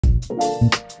My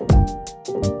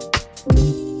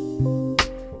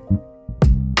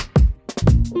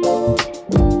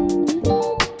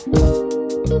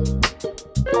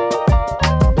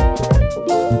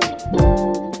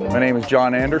name is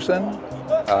John Anderson.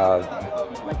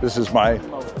 This is my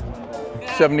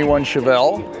 71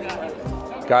 Chevelle.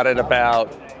 Got it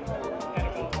about,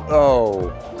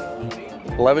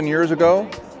 11 years ago,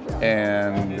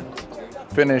 and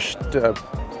finished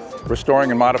restoring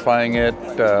and modifying it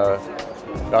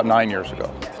about 9 years ago.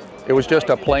 It was just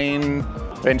a plain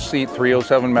bench seat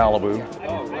 307 Malibu.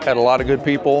 Had a lot of good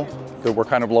people that were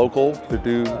kind of local to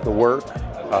do the work.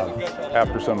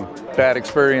 After some bad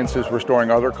experiences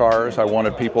restoring other cars, I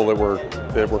wanted people that were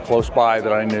close by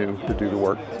that I knew to do the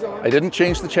work. I didn't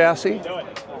change the chassis.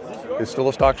 It's still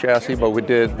a stock chassis, but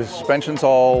the suspension's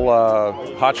all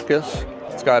Hotchkiss.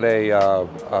 It's got a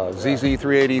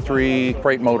ZZ383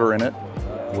 freight motor in it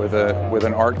with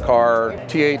an Art Car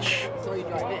TH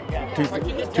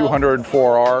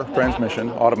 204R transmission,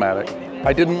 automatic.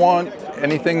 I didn't want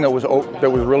anything that was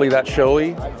really that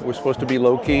showy. It was supposed to be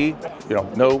low key. You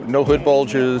know, no hood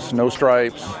bulges, no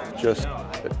stripes, just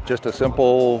a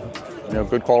simple,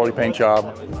 good quality paint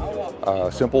job,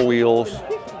 simple wheels,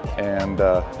 and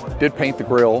did paint the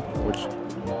grille, which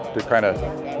to kind of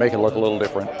make it look a little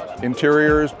different.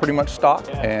 Interior is pretty much stock,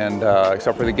 and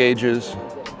except for the gauges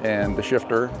and the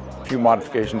shifter, a few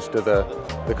modifications to the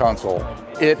console.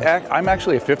 I'm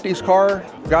actually a 50s car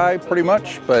guy pretty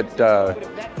much, but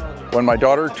when my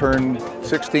daughter turned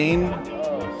 16,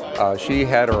 she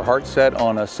had her heart set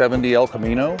on a 70 El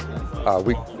Camino.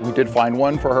 We did find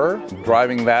one for her.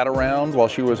 Driving that around while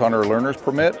she was on her learner's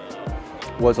permit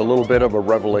was a little bit of a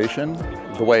revelation.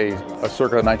 The way a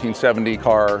circa 1970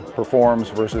 car performs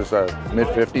versus a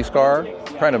mid-50s car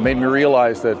kind of made me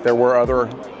realize that there were other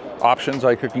options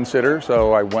I could consider.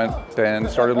 So I went and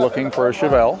started looking for a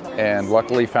Chevelle, and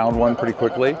luckily found one pretty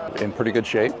quickly in pretty good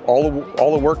shape. All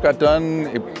the work got done.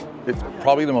 It's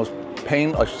probably the most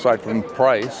painless, aside from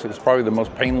price, it's probably the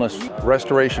most painless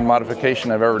restoration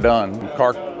modification I've ever done. The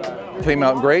car came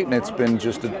out great, and it's been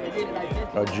just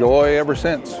a joy ever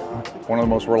since. One of the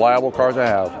most reliable cars I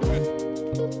have.